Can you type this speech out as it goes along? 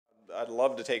I'd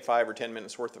love to take 5 or 10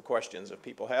 minutes worth of questions if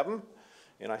people have them.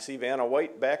 And I see Vanna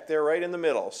White back there right in the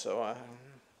middle, so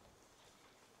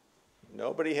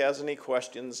nobody has any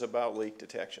questions about leak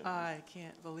detection. I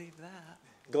can't believe that.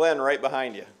 Glenn, right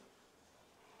behind you.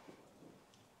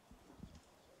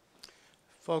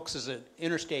 Folks, as an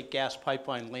interstate gas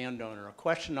pipeline landowner, a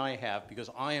question I have, because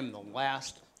I am the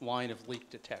last line of leak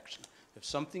detection. If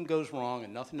something goes wrong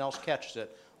and nothing else catches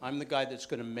it, I'm the guy that's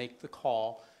going to make the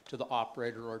call to the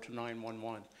operator or to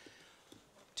 911.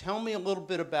 Tell me a little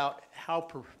bit about how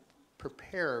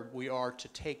prepared we are to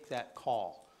take that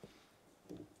call.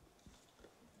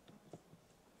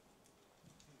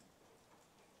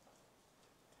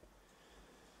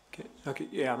 Okay,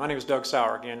 yeah, my name is Doug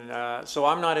Sauer again. So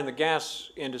I'm not in the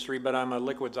gas industry, but I'm a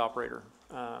liquids operator.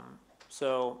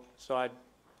 So I,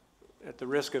 at the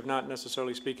risk of not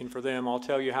necessarily speaking for them, I'll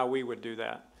tell you how we would do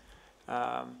that.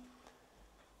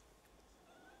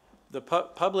 The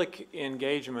public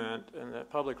engagement and the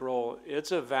public role,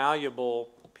 it's a valuable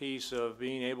piece of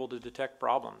being able to detect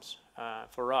problems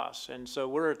for us. And so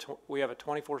we have a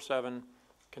 24/7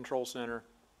 control center,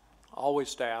 always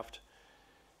staffed.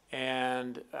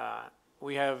 And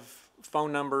we have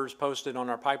phone numbers posted on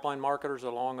our pipeline marketers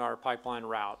along our pipeline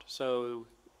route. So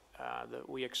that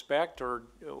we expect or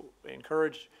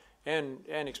encourage and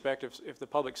expect if the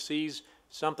public sees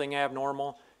something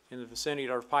abnormal in the vicinity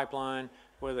of our pipeline,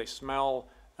 whether they smell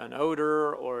an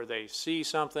odor or they see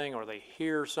something or they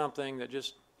hear something that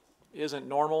just isn't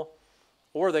normal,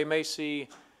 or they may see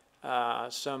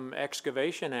some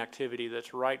excavation activity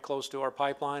that's right close to our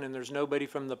pipeline and there's nobody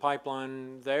from the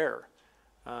pipeline there.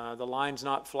 The line's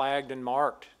not flagged and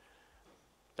marked.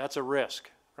 That's a risk,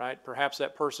 right? Perhaps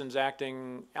that person's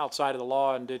acting outside of the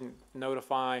law and didn't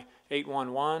notify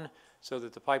 811 so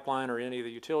that the pipeline or any of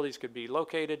the utilities could be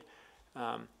located.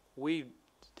 We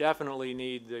definitely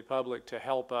need the public to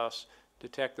help us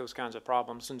detect those kinds of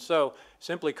problems. And so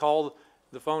simply call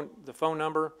the phone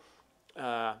number.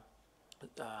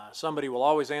 Somebody will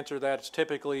always answer that. It's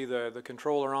typically the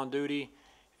controller on duty,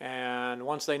 and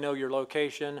once they know your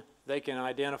location, they can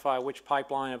identify which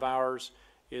pipeline of ours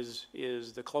is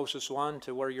the closest one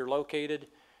to where you're located,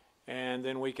 and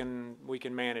then we can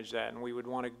manage that. And we would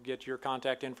want to get your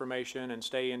contact information and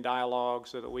stay in dialogue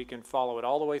so that we can follow it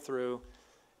all the way through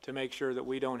to make sure that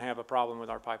we don't have a problem with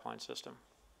our pipeline system.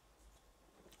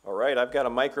 All right, I've got a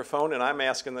microphone and I'm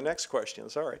asking the next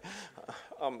question, sorry.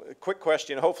 A quick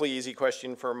question, hopefully easy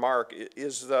question for Mark.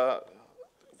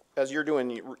 As you're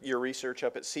doing your research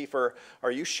up at CFER,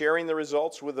 are you sharing the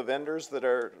results with the vendors that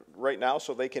are right now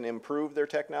so they can improve their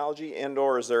technology, and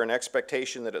or is there an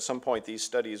expectation that at some point these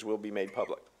studies will be made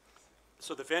public?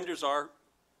 So the vendors are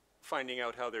finding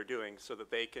out how they're doing so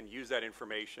that they can use that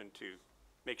information to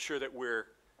make sure that we're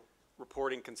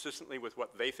reporting consistently with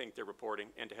what they think they're reporting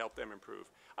and to help them improve.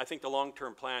 I think the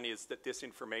long-term plan is that this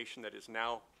information that is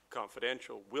now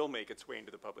confidential will make its way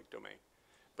into the public domain,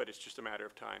 but it's just a matter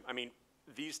of time. I mean,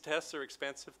 these tests are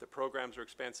expensive, the programs are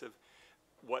expensive.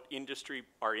 What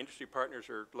our industry partners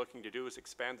are looking to do is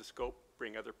expand the scope,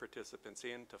 bring other participants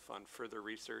in to fund further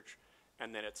research,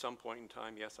 and then at some point in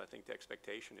time, yes, I think the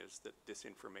expectation is that this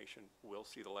information will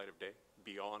see the light of day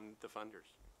beyond the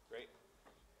funders. Great.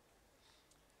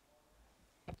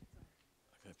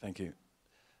 Okay, thank you.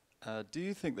 Do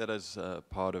you think that as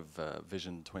part of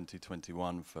Vision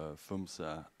 2021 for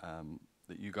FUMSA,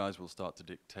 that you guys will start to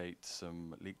dictate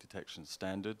some leak detection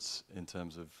standards in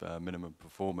terms of minimum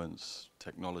performance,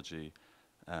 technology,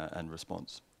 and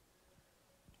response?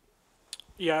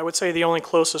 Yeah, I would say the only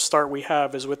closest start we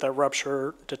have is with that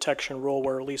rupture detection rule,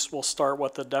 where at least we'll start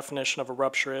what the definition of a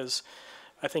rupture is.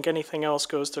 I think anything else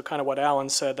goes to kind of what Alan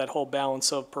said, that whole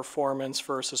balance of performance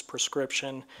versus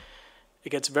prescription. It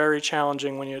gets very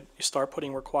challenging when you start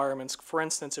putting requirements. For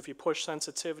instance, if you push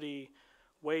sensitivity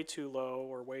way too low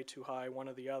or way too high, one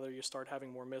or the other, you start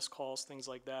having more missed calls, things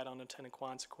like that, unintended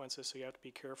consequences, so you have to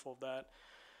be careful of that.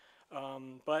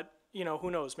 But, you know, who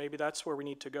knows, maybe that's where we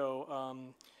need to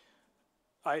go.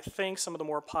 I think some of the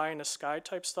more pie in the sky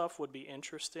type stuff would be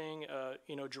interesting.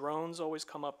 You know, drones always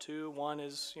come up too. One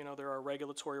is, you know, there are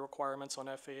regulatory requirements on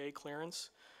FAA clearance.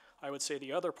 I would say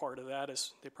the other part of that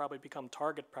is they probably become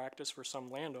target practice for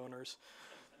some landowners.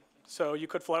 So you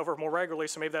could fly over more regularly,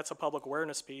 so maybe that's a public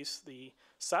awareness piece. The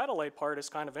satellite part is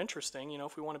kind of interesting. You know,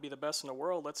 if we want to be the best in the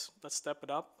world, let's step it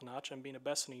up a notch and being the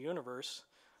best in the universe.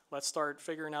 Let's start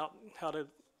figuring out how to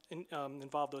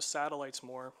involve those satellites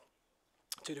more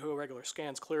to do regular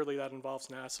scans. Clearly that involves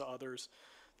NASA, others,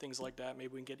 things like that.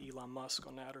 Maybe we can get Elon Musk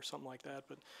on that or something like that.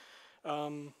 But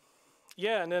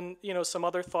yeah, and then, you know, some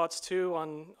other thoughts too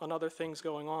on other things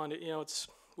going on. You know,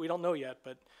 we don't know yet,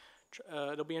 but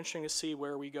It'll be interesting to see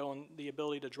where we go in the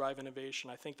ability to drive innovation.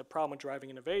 I think the problem with driving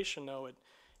innovation, though,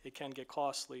 it can get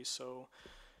costly. So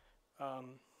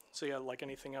yeah, like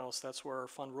anything else, that's where our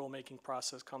fund rulemaking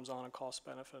process comes on and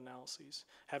cost-benefit analyses.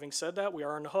 Having said that, we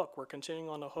are on the hook. We're continuing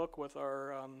on the hook with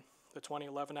our the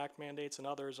 2011 Act mandates and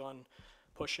others on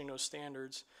pushing those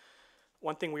standards.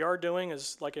 One thing we are doing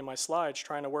is, like in my slides,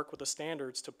 trying to work with the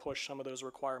standards to push some of those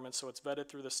requirements. So it's vetted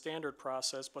through the standard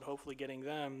process, but hopefully getting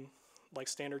them, like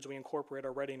standards we incorporate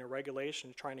already in a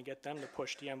regulation, trying to get them to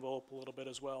push the envelope a little bit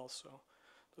as well. So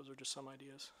those are just some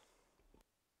ideas.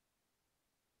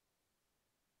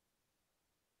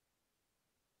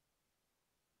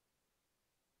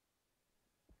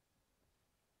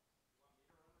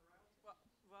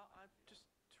 Well, I'm just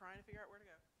trying to figure out where to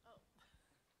go.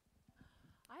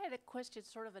 I had a question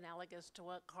sort of analogous to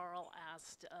what Carl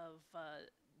asked of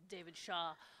David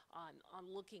Shaw on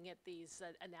looking at these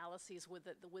analyses with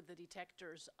the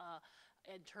detectors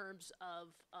in terms of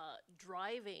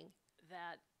driving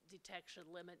that detection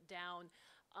limit down,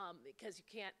 because you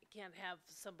can't have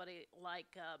somebody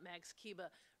like Max Cuba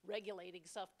regulating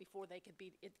stuff before it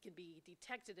can be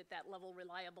detected at that level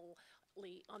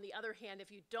reliably. On the other hand,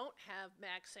 if you don't have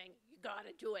Max saying you got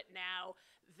to do it now,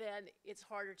 then it's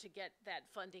harder to get that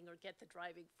funding or get the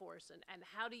driving force. And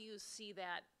how do you see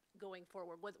that going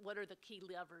forward? What are the key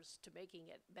levers to making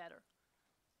it better?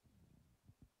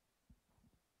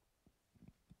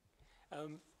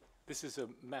 This is a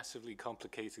massively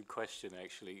complicated question,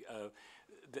 actually.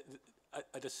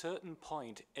 At a certain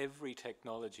point, every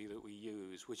technology that we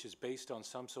use, which is based on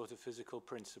some sort of physical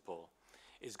principle,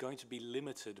 is going to be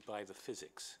limited by the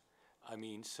physics. I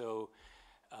mean, so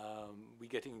we're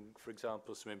getting, for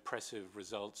example, some impressive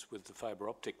results with the fiber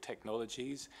optic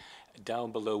technologies,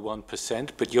 down below 1%,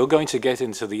 but you're going to get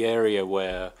into the area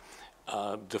where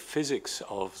the physics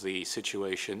of the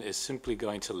situation is simply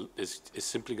going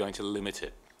to limit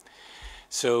it.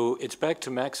 So it's back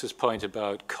to Max's point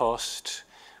about cost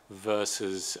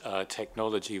versus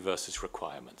technology versus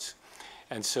requirements.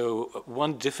 And so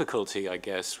one difficulty, I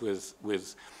guess,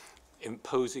 with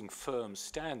imposing firm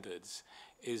standards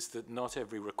is that not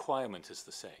every requirement is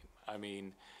the same. I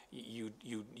mean, you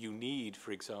need,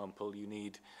 for example, you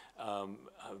need a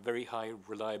very high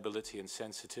reliability and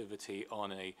sensitivity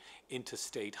on a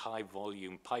interstate high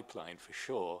volume pipeline for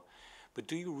sure, but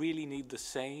do you really need the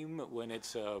same when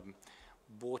it's a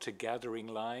water gathering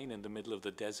line in the middle of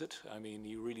the desert? I mean,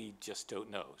 you really just don't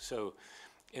know. So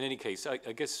in any case, I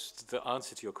guess the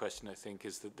answer to your question, I think,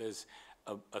 is that there's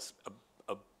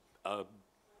a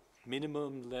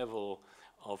minimum level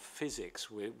of physics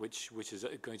which is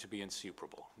going to be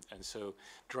insuperable. And so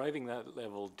driving that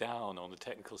level down on the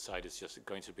technical side is just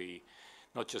going to be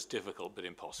not just difficult, but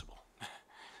impossible.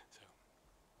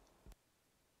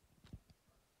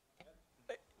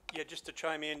 Yeah, just to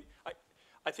chime in,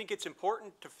 I think it's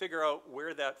important to figure out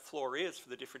where that floor is for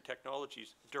the different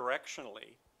technologies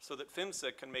directionally so that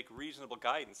PHMSA can make reasonable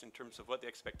guidance in terms of what the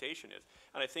expectation is.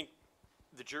 And I think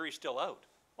the jury's still out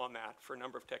on that for a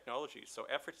number of technologies. So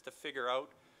efforts to figure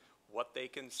out what they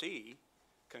can see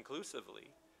conclusively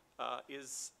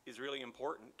is really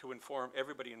important to inform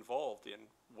everybody involved in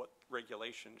what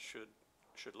regulation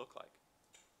should look like.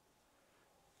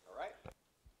 All right.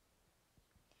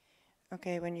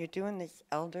 Okay, when you're doing this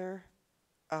elder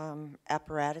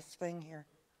apparatus thing here,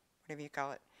 whatever you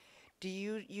call it, do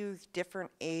you use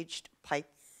different aged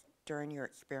pipes during your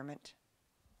experiment?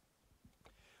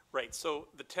 Right, so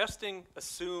the testing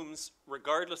assumes,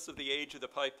 regardless of the age of the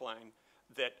pipeline,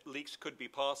 that leaks could be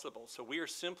possible. So we are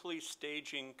simply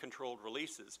staging controlled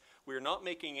releases. We are not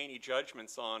making any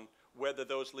judgments on whether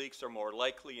those leaks are more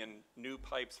likely in new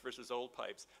pipes versus old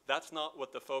pipes. That's not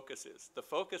what the focus is. The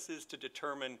focus is to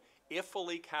determine if a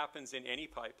leak happens in any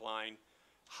pipeline,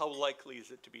 how likely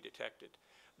is it to be detected?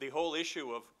 The whole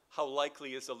issue of how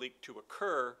likely is a leak to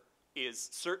occur is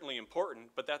certainly important,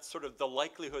 but that's sort of the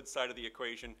likelihood side of the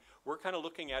equation. We're kind of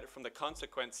looking at it from the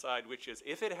consequence side, which is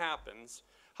if it happens,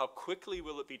 how quickly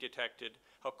will it be detected?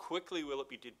 How quickly will it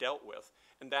be dealt with?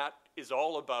 And that is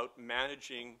all about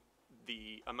managing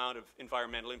the amount of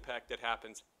environmental impact that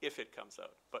happens if it comes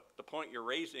out. But the point you're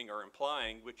raising or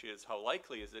implying, which is how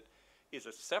likely is it, is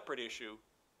a separate issue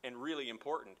and really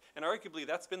important. And arguably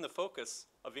that's been the focus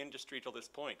of industry till this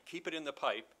point. Keep it in the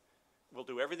pipe. We'll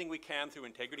do everything we can through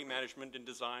integrity management and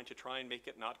design to try and make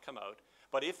it not come out.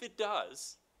 But if it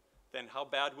does, then how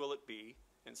bad will it be?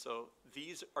 And so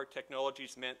these are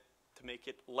technologies meant to make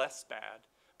it less bad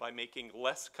by making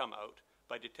less come out,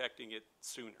 by detecting it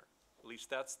sooner. At least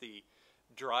that's the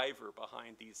driver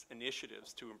behind these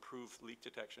initiatives to improve leak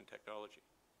detection technology.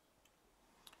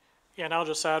 Yeah, and I'll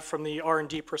just add from the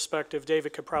R&D perspective,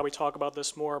 David could probably talk about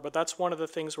this more, but that's one of the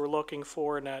things we're looking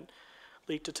for in that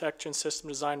leak detection, system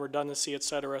design, redundancy, et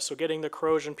cetera. So getting the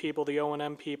corrosion people, the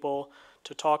O&M people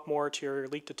to talk more to your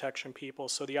leak detection people.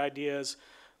 So the idea is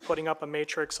putting up a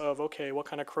matrix of, okay, what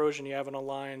kind of corrosion you have in a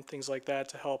line, things like that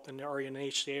to help, and are you in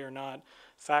HCA or not,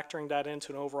 factoring that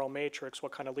into an overall matrix,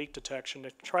 what kind of leak detection,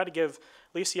 to try to give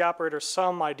at least the operator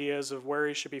some ideas of where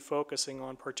he should be focusing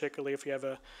on, particularly if you have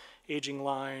a aging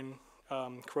line,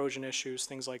 corrosion issues,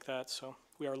 things like that. So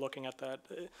we are looking at that.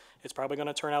 It's probably going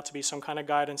to turn out to be some kind of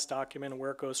guidance document, and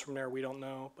where it goes from there, we don't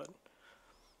know, but.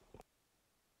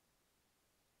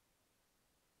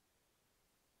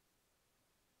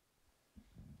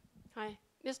 Hi,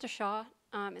 Mr. Shaw.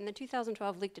 In the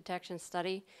 2012 leak detection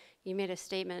study, you made a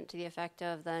statement to the effect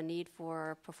of the need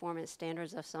for performance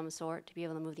standards of some sort to be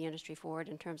able to move the industry forward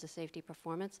in terms of safety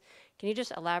performance. Can you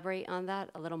just elaborate on that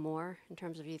a little more in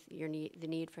terms of the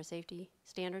need for safety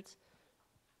standards?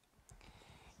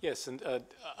 Yes, and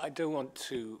I don't want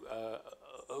to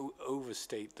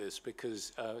overstate this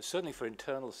because certainly for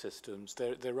internal systems,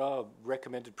 there are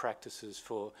recommended practices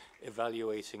for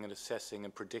evaluating and assessing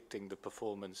and predicting the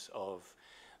performance of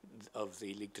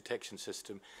the leak detection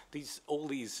system. All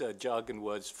these jargon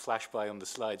words flash by on the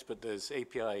slides, but there's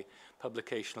API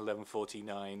publication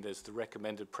 1149, there's the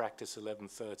recommended practice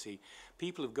 1130.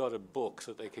 People have got a book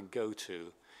that they can go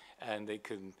to, and they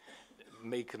can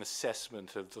make an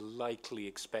assessment of the likely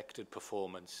expected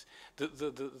performance.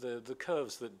 The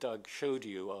curves that Doug showed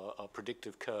you are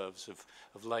predictive curves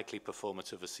of likely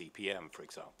performance of a CPM, for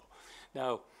example.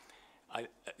 Now, I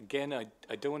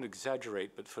don't want to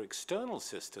exaggerate, but for external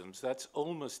systems, that's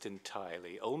almost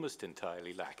entirely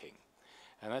lacking.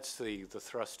 And that's the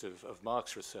thrust of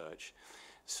Mark's research.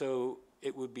 So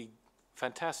it would be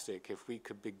fantastic if we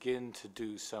could begin to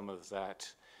do some of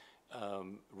that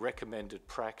recommended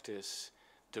practice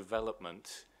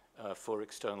development for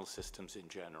external systems in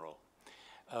general.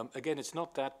 Again, it's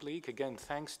not that bleak. Again,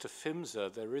 thanks to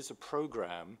PHMSA, there is a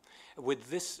program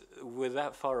we're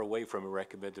that far away from a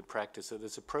recommended practice, that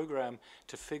there's a program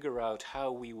to figure out how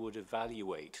we would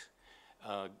evaluate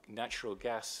natural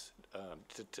gas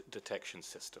detection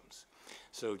systems.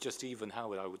 So just even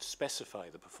how I would specify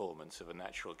the performance of a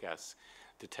natural gas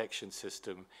detection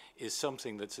system is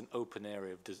something that's an open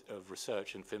area of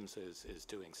research, and PHMSA is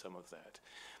doing some of that.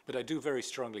 But I do very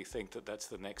strongly think that that's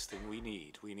the next thing we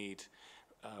need. We need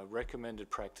recommended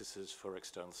practices for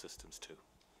external systems too.